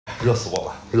热死我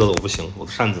了，热的我不行，我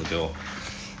的扇子给我，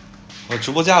我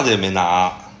直播架子也没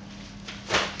拿。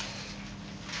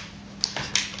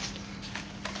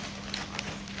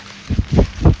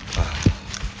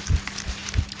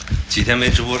几天没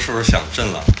直播，是不是想震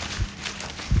了？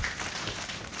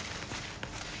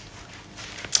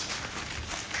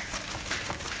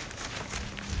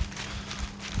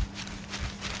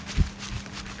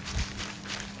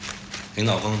领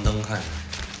导关灯看一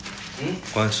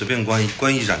下，随便关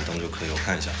一盏灯就可以，我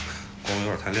看一下，光有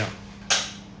点太亮。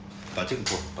把这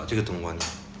个灯关掉，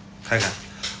开，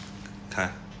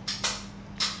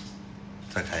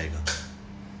再开一个，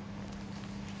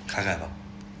开吧。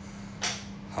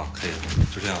好，可以了，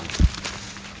就这样子。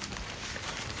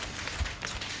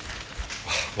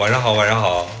晚上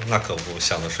好，那可不，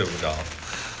想的睡不着。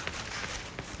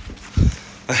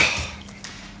哎呀，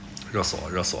热死我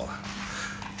了！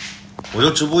我就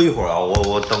直播一会儿啊，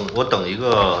我等一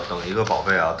个宝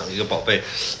贝啊，等一个宝贝，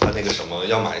他那个什么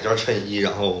要买一件衬衣，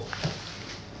然后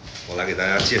我来给大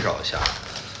家介绍一下。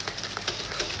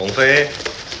鸿飞，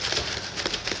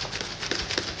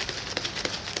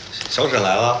小沈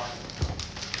来了。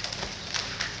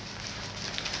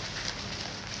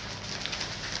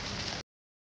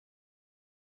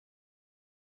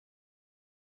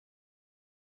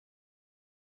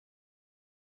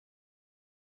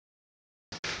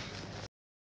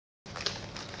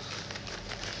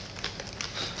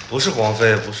不是黄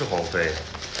飞，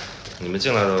你们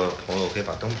进来的朋友可以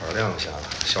把灯牌亮一下。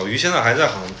小鱼现在还在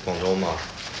广州吗？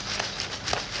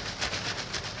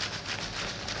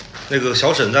那个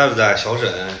小沈在不在？小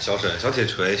沈、小铁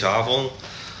锤、小阿峰。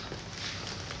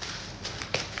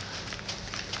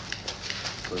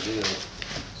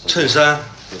衬衫，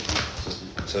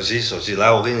手机，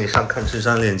来，我给你上看衬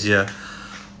衫链接。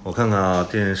我看看啊，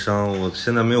电商，我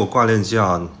现在没有挂链接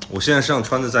啊。我现在身上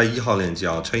穿的在1号链接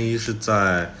啊，衬衣是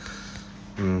在，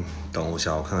等我一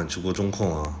下，我看看直播中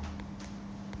控啊。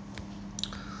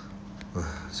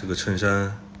这个衬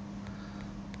衫，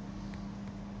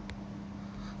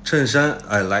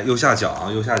哎，来右下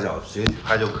角直接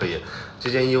拍就可以。这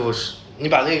件衣服是，你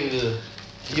把那个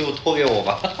衣服脱给我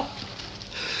吧。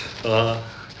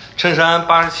衬衫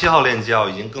87号链接啊，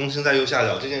已经更新在右下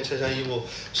角。这件衬衫衣服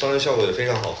上身效果也非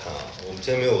常好看啊。我们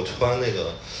今天没有穿那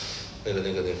个，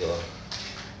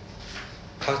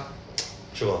它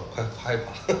是吧？快拍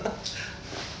吧！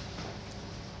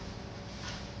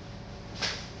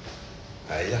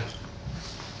哎呀，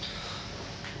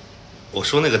我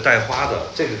说那个带花的，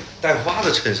这个带花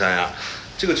的衬衫呀，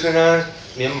这个衬衫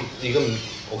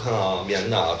我看啊，棉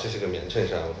的啊，这是个棉衬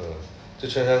衫，我看看，这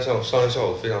衬衫上身效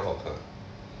果非常好看。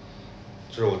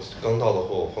这是我刚到的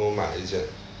货，我朋友买了一件，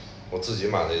我自己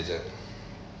买了一件。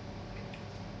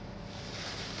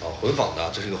混纺的，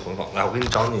这是一个混纺。来，我给你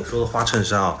找你说的花衬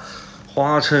衫啊，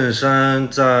花衬衫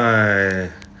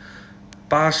在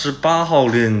88号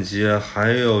链接，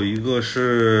还有一个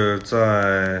是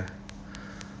在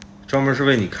专门是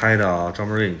为你开的啊，专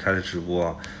门为你开的直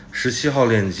播，17号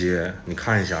链接，你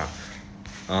看一下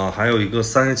啊，还有一个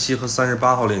37和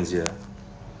38号链接。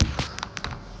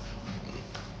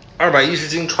210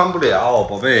斤穿不了，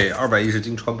宝贝，210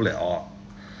斤穿不了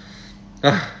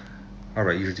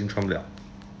，210斤穿不了。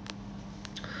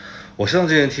我身上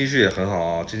这件 T 恤也很好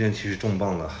啊，这件 T 恤重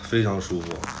磅的，非常舒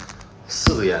服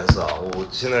，4个颜色啊，我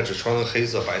现在只穿了黑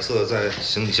色、白色在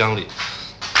行李箱里。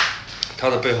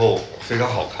它的背后非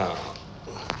常好看啊，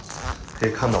可以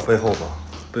看到背后吧，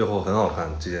背后很好看，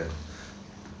这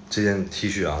件 T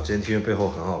恤啊，这件 T 恤背后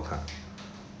很好看，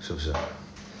是不是？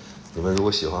你们如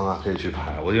果喜欢啊，可以去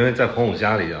拍。我因为在朋友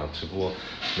家里啊直播，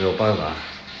没有办法。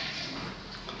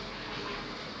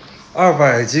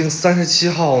200斤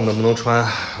37号能不能穿？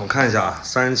我看一下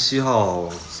，37号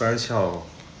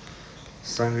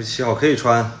可以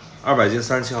穿，200斤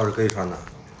37号是可以穿的。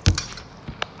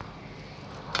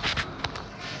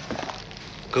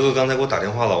哥哥刚才给我打电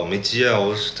话了，我没接啊，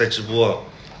我是在直播。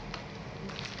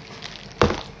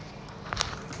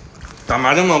打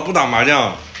麻将吗？不打麻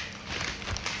将。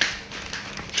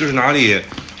这是哪里？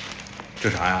这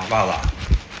啥呀？袜子？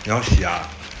你要洗啊？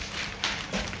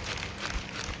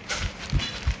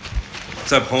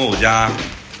在朋友家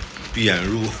闭眼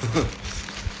入。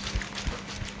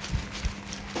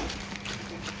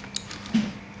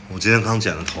我今天刚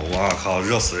剪的头啊，靠，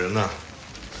热死人了。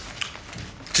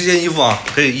这件衣服啊，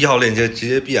可以1号链接直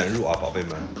接闭眼入啊，宝贝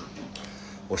们。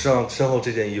我身后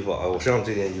这件衣服啊，我身上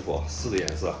这件衣服4个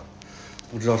颜色。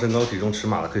不知道身高体重尺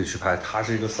码的可以去拍，它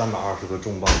是一个320的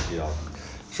重磅 T 啊，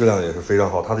质量也是非常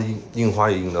好，它的印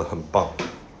花也印得很棒，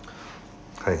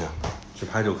看一下，去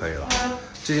拍就可以了。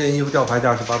这件衣服吊牌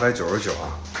价是899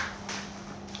啊，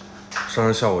上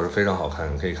身效果是非常好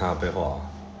看，你可以看下背后啊。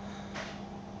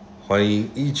欢迎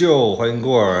依旧，欢迎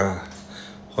过儿，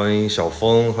欢迎小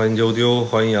风，欢迎丢丢，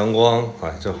欢迎阳光。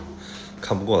哎，这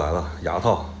看不过来了。牙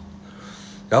套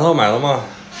买了吗？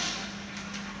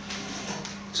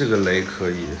这个雷可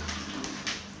以，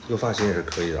这个发型也是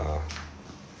可以的啊。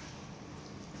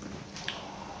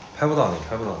拍不到你。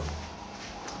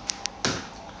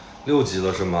6级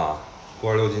了是吗？过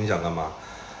儿6级你想干嘛？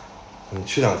你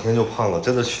去2天就胖了，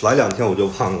真的来2天我就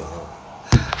胖了啊！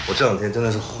我这2天真的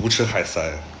是胡吃海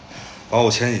塞，把我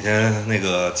前几天那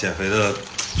个减肥的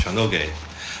全都给。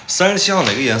37号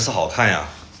哪个颜色好看呀？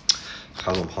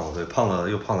卡总胖了，对，胖了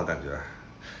又胖了，感觉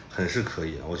很是可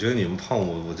以。我觉得你们胖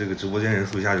我这个直播间人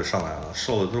数一下就上来了，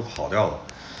瘦的都跑掉了。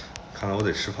看来我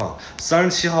得吃胖。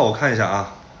37号我看一下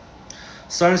啊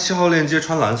，37号链接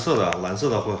穿蓝色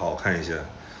的会好看一些。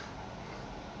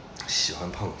喜欢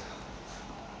胖的。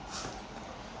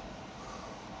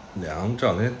凉这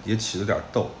两天也起了点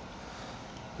痘，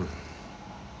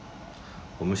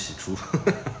我们洗出。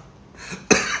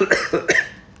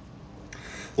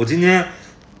我今天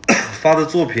发的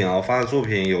作品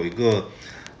有一个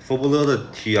佛波勒的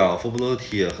T 啊，佛波勒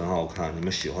T 也很好看，你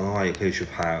们喜欢的话也可以去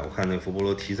拍。我看那佛波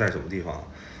勒 T 在什么地方？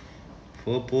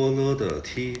佛波勒的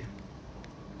T，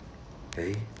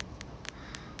 哎，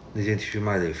那件 T 恤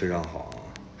卖的也非常好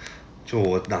啊。就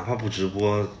我哪怕不直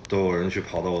播，都有人去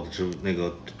跑到我的那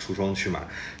个橱窗去买。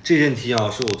这件 T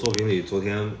啊，是我作品里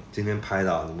今天拍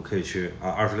的，你们可以去啊。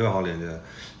26号链接，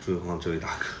注意看这位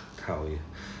大哥，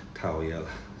太熬夜了，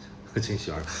挺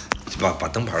喜欢。把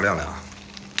灯牌亮亮啊！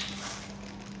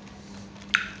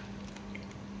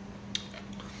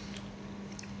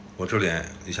我这脸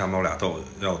一下冒俩痘，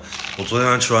我昨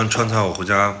天吃完川菜，我回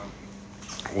家，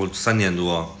我3点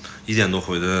多1点多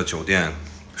回的酒店。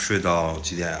睡到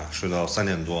几点啊？睡到3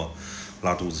点多，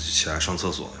拉肚子起来上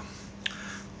厕所。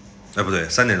哎，不对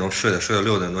，3点钟睡到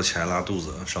6点多起来拉肚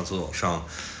子上厕所上，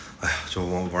哎呀，就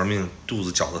玩命，肚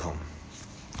子绞得疼。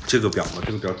这个表嘛，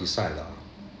这个表底晒的。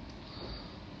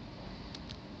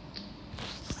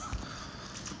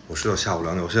我睡到下午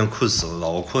2点，我现在困死了，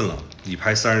老困了。你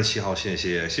拍37号，谢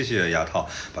谢牙套，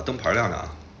把灯牌亮亮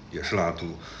啊，也是拉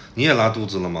肚，你也拉肚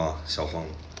子了吗，小峰？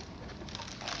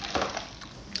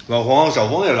老黄，小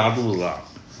峰也拉肚子了。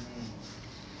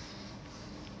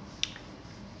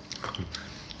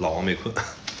老王没困。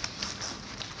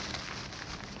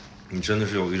你真的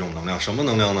是有一种能量，什么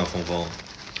能量呢？峰峰，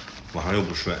晚上又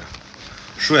不睡，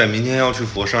明天要去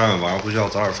佛山，晚上回去要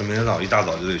早点睡，明天一大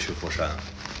早就得去佛山。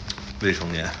未成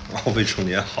年，未成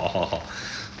年，好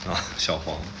啊，小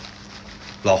黄，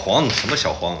老黄，什么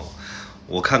小黄？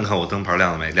我看看我灯牌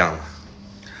亮了没？亮了。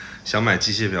想买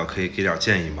机械表可以给点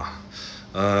建议吗？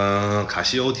卡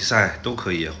西欧迪赛都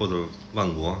可以，或者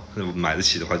万国，买得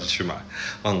起的话就去买。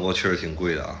万国确实挺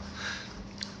贵的啊。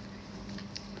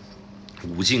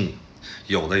无尽，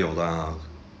有的啊。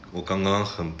我刚刚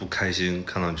很不开心，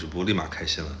看到直播立马开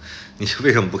心了。你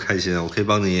为什么不开心啊？我可以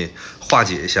帮你化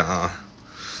解一下啊。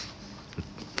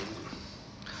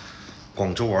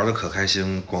广州玩的可开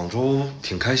心，广州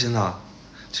挺开心的，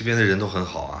这边的人都很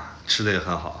好啊，吃的也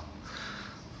很好。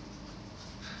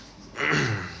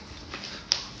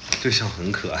对象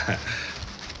很可爱，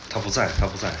他不在，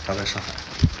他在上海。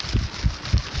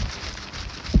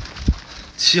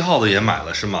7号的也买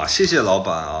了是吗？谢谢老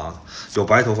板啊，有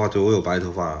白头发，对我有白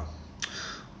头发。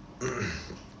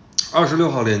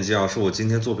26号链接啊，是我今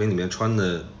天作品里面穿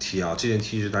的 T 啊，这件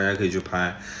T 恤大家可以去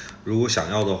拍，如果想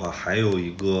要的话，还有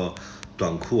一个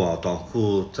短裤啊，短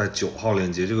裤在9号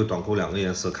链接，这个短裤2个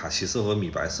颜色，卡其色和米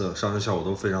白色，上身效果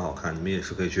都非常好看，你们也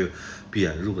是可以去闭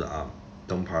眼入的啊。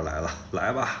灯牌来了，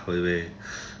来吧，微微。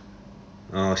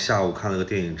然后下午看了个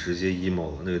电影，直接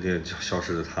emo 了，那个电影叫《消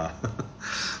失的她》。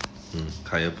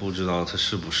他也不知道他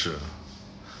是不是，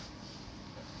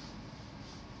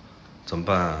怎么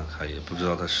办啊？他也不知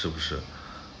道他是不是，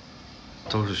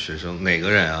都是学生，哪个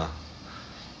人啊？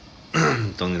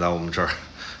等你来我们这儿，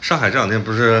上海这2天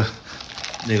不是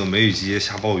那个梅雨季节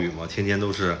下暴雨吗？天天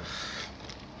都是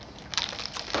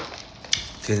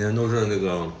那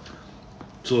个。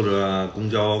坐着公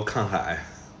交看海，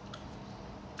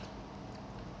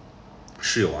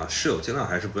室友尽量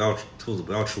还是兔子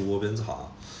不要吃窝边草啊！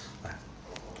来，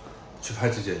去拍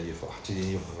这件衣服啊，这件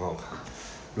衣服很好看，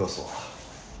热死我了。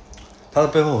它的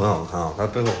背后很好看啊，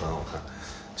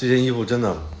这件衣服真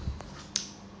的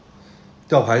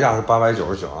吊牌价是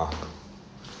899啊！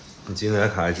你今天来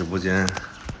卡直播间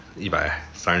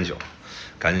139，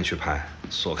赶紧去拍，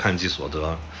所看即所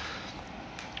得。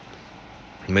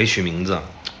没取名字，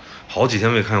好几天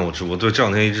没看我直播，对，这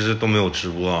2天一直都没有直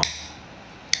播啊。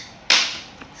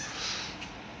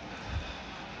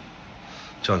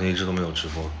这这两天一直都没有直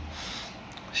播，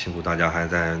辛苦大家还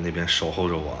在那边守候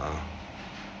着我啊！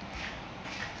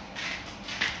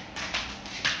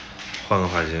换个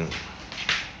环境。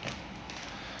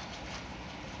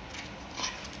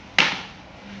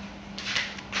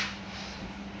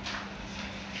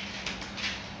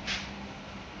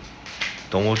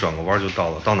等我转个弯就到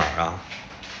了，到哪儿啊？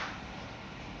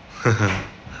呵呵。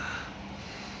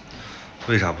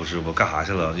为啥不直播？干啥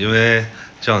去了？因为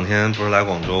这两天不是来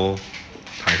广州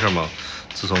谈事吗？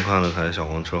自从看了看小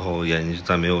黄车后，眼睛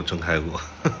再没有睁开过。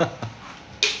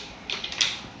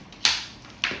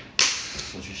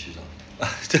我去洗澡。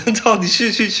真操！你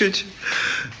去。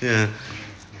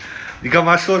你干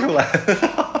嘛说出来？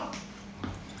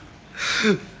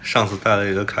上次带了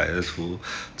一个卡爷的图，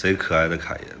贼可爱的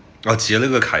卡爷，截了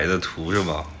个卡爷的图是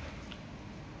吧？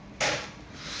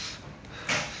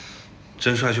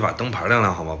真帅，去把灯牌亮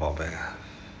亮好吗，宝贝？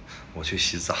我去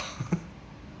洗澡。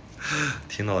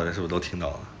听到的人是不是都听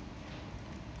到了？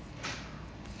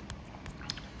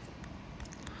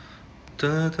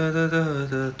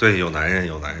对，有男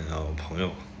人啊，我朋友，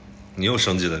你又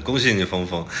升级了，恭喜你，峰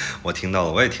峰，我听到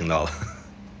了，我也听到了。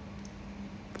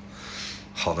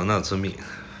好的呢，遵命，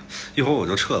一会儿我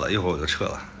就撤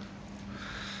了。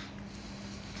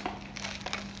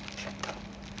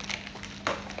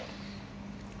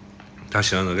他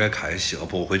洗完澡该卡也洗了，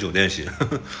不，我回酒店洗，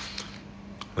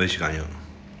我也洗干净了。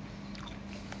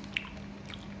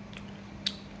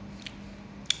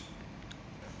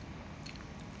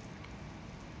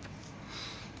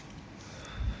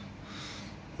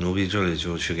奴婢这里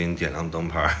就去给你点亮灯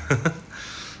牌。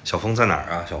小峰在哪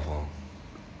儿啊？小峰，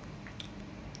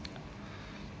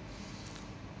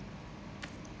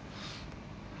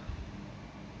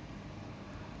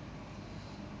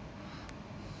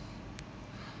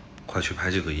快去拍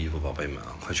这个衣服，宝贝们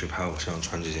啊！快去拍我身上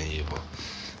穿这件衣服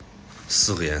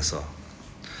，4个颜色。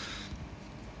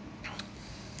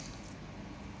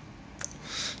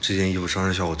这件衣服上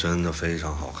身效果真的非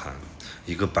常好看，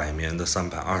一个百棉的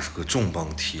320个重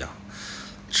磅 T 啊，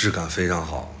质感非常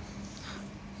好。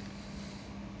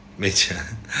没钱，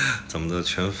怎么的？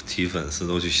全体粉丝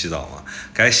都去洗澡了，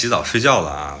该洗澡睡觉了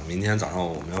啊！明天早上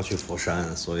我们要去佛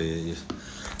山，所以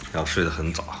要睡得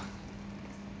很早。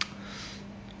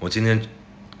我今天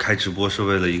开直播是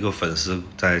为了一个粉丝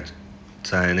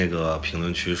在那个评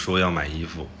论区说要买衣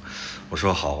服，我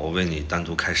说好，我为你单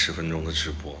独开10分钟的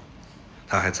直播。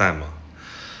他还在吗？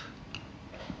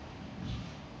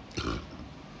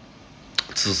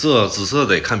紫色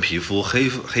得看皮肤，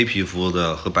黑皮肤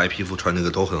的和白皮肤穿这个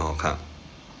都很好看，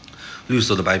绿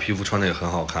色的白皮肤穿的也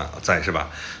很好看，在是吧？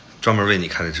专门为你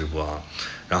开的直播啊。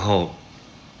然后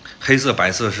黑色白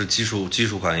色是基础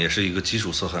款，也是一个基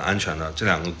础色，很安全的，这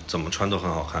两个怎么穿都很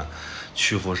好看。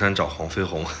去佛山找黄飞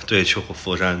鸿，对，去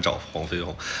佛山找黄飞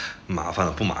鸿，麻烦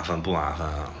了不麻烦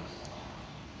啊？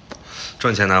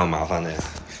赚钱哪有麻烦的呀？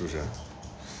是不是？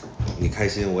你开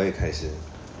心我也开心。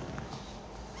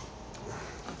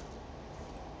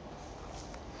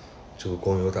这个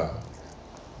光有点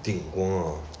顶光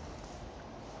啊，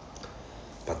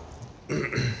把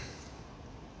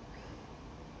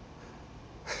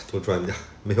多赚点，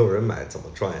没有人买怎么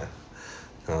赚呀？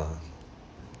啊，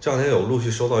这两天有陆续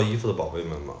收到衣服的宝贝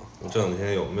们吗？这两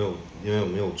天有没有？因为我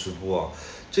没有直播啊。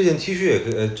这件 T 恤也可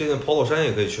以，这件 polo 衫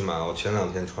也可以去买。我前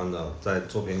2天穿的，在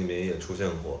作品里面也出现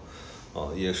过，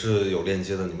也是有链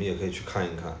接的，你们也可以去看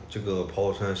一看。这个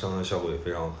polo 衫上身效果也非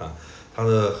常好看，它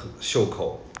的袖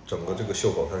口，整个这个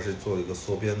袖口它是做一个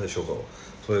缩边的袖口，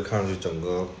所以看上去整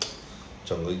个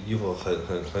衣服很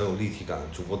有立体感。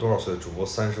主播多少岁？主播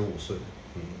35岁，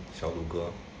小鲁哥。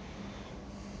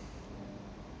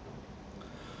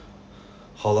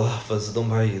好了，粉丝灯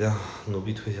牌一亮，奴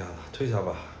婢退下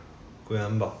吧。归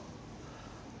安吧，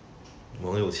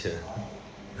王有钱。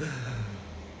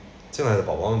进来的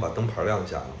宝宝们把灯牌亮一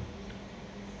下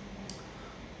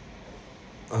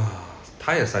啊！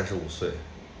他也35岁，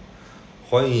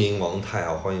欢迎王太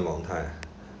啊！欢迎王太。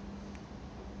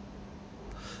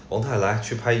王太来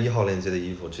去拍1号链接的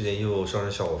衣服，这件衣服上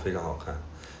身效果非常好看，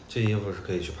这件衣服是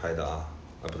可以去拍的啊！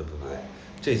不对，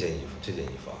这件衣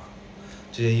服啊，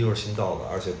这件衣服是新到的，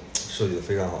而且设计的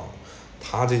非常好。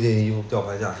他这件衣服吊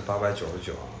牌价是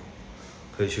899啊，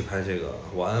可以去拍这个。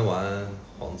晚安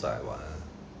黄仔，晚安。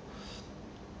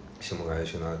幸福感谢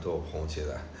去哪里都有朋友接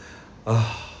待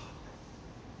啊！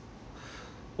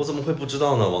我怎么会不知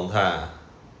道呢，王太？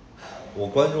我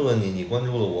关注了你，你关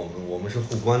注了我们，我们是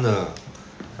互关的。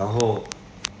然后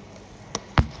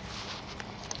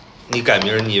你改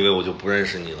名，你以为我就不认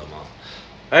识你了吗？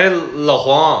哎，老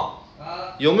黄，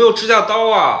有没有指甲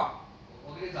刀啊？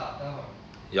我给你找，待会儿。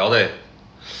要得，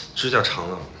指甲长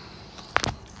了。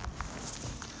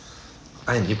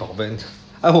爱你宝贝，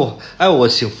我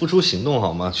请付出行动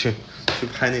好吗？去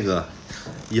拍那个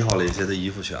1号链接的衣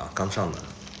服去啊，刚上的。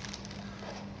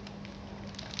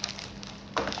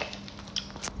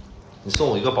你送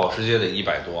我一个保时捷得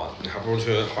100多，你还不如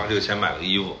去花这个钱买个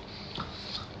衣服，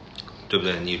对不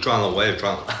对？你赚了，我也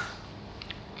赚了。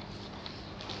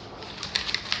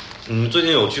你们最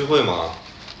近有聚会吗？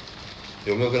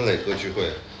有没有跟磊哥聚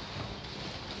会？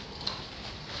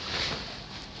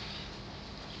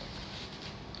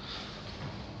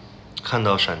看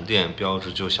到闪电标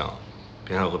志就想，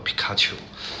边上有个皮卡丘，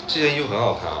这件衣服很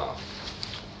好看啊。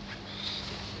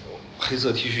黑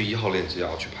色 T 恤1号链接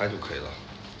啊，去拍就可以了。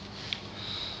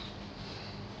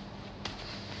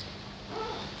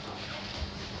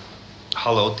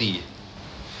Hello D，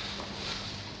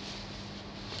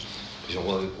 不行，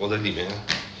我在里面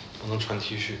不能穿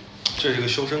T 恤，这是一个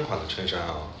修身款的衬衫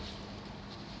啊。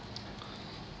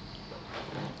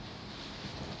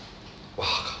哇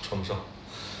靠，穿不上。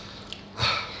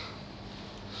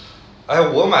哎，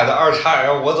我买的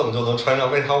2XL， 我怎么就能穿上？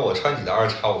为啥我穿你的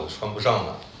2X我就穿不上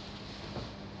呢？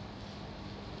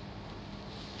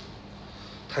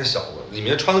太小了，里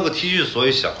面穿了个 T 恤，所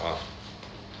以小啊。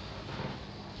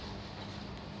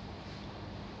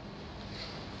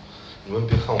你们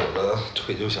别看我的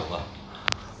腿就行了。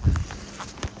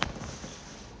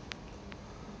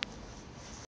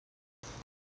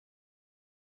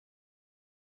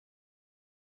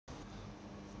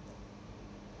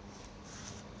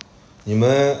你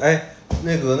们哎，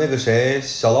那个谁，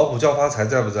小老虎叫发财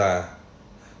在不在？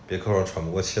别扣上喘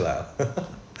不过气来了。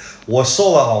我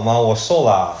瘦了好吗？我瘦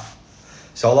了。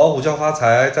小老虎叫发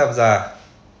财在不在？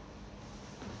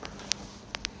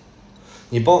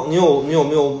你有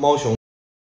没有猫熊？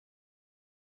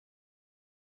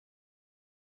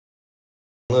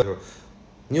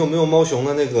你有没有猫熊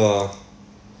的那个？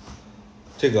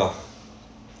这个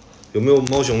有没有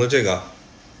猫熊的这个？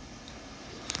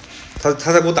他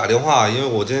在给我打电话，因为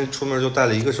我今天出门就带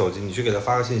了一个手机，你去给他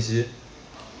发个信息。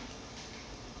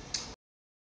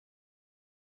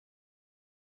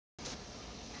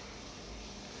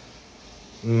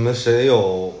你们谁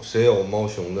有猫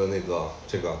熊的那个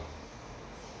这个？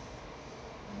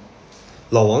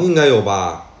老王应该有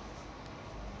吧？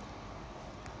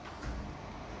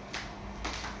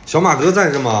小马哥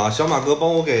在是吗？小马哥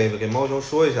帮我给猫熊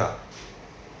说一下。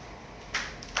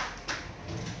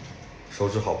手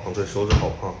指好胖，对，手指好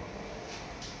胖。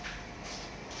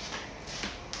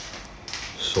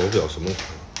手表什么款？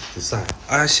比赛。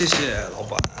哎，谢谢老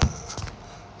板，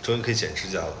终于可以剪指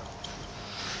甲了。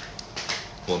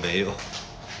我没有。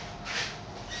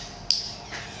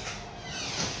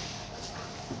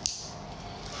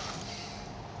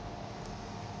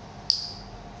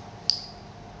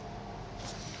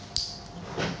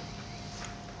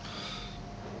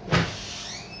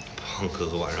胖哥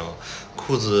哥晚上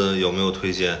裤子有没有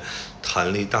推荐？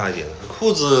弹力大一点的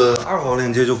裤子，2号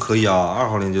链接就可以啊，2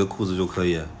号链接的裤子就可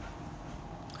以。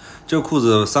这个裤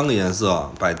子3个颜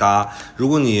色百搭。如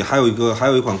果你还有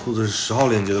一款裤子是10号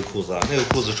链接的裤子啊，那个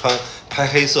裤子穿拍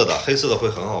黑色的会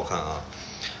很好看啊。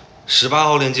18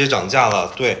号链接涨价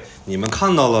了，对，你们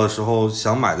看到了的时候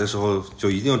想买的时候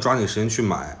就一定要抓紧时间去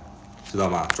买，知道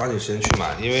吧？抓紧时间去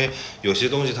买，因为有些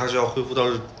东西它是要恢复到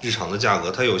日常的价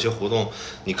格，它有些活动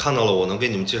你看到了，我能给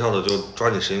你们介绍的就抓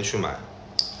紧时间去买。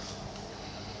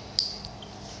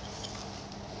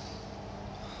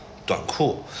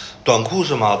短裤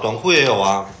是吗？短裤也有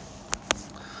啊。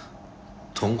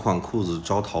同款裤子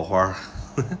招桃花，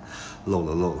漏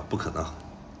了，不可能。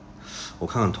我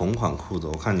看看同款裤子，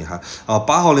我看你还啊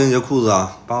8号链接裤子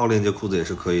啊，8号链接裤子也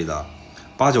是可以的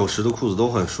，8、9、10的裤子都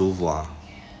很舒服啊。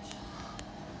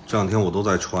这2天我都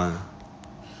在穿。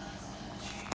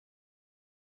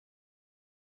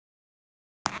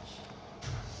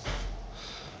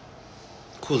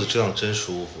裤子这样真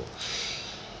舒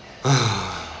服啊！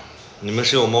你们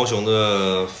是有猫熊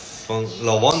的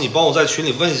老王，你帮我在群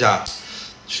里问一下，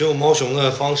谁有猫熊的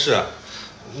方式，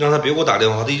让他别给我打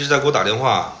电话，他一直在给我打电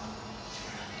话。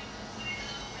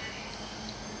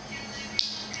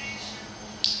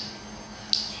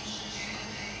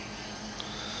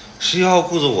11号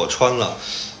裤子我穿了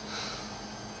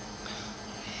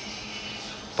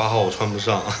，8号我穿不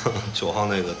上，9号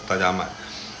那个大家买，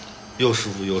又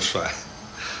舒服又帅。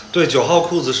对，9号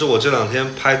裤子是我这2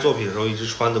天拍作品的时候一直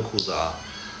穿的裤子啊，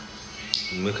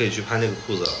你们可以去拍那个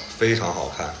裤子，非常好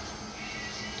看。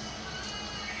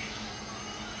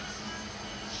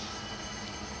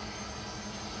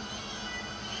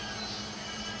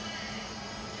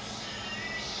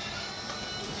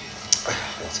哎呀，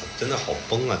我操，真的好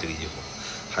崩啊！这个衣服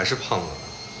还是胖了。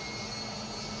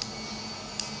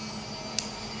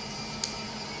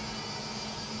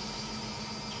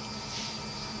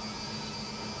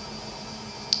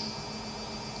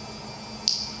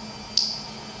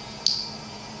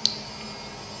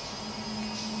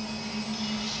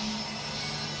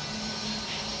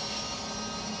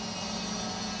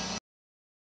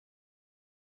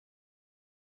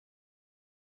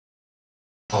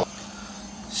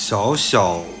小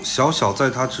小在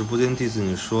他直播间 diss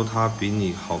你说他比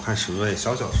你好看10倍，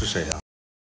小小是谁呀？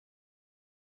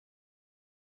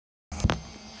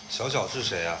小小是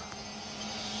谁呀？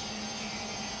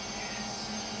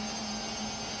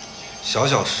小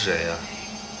小是谁呀？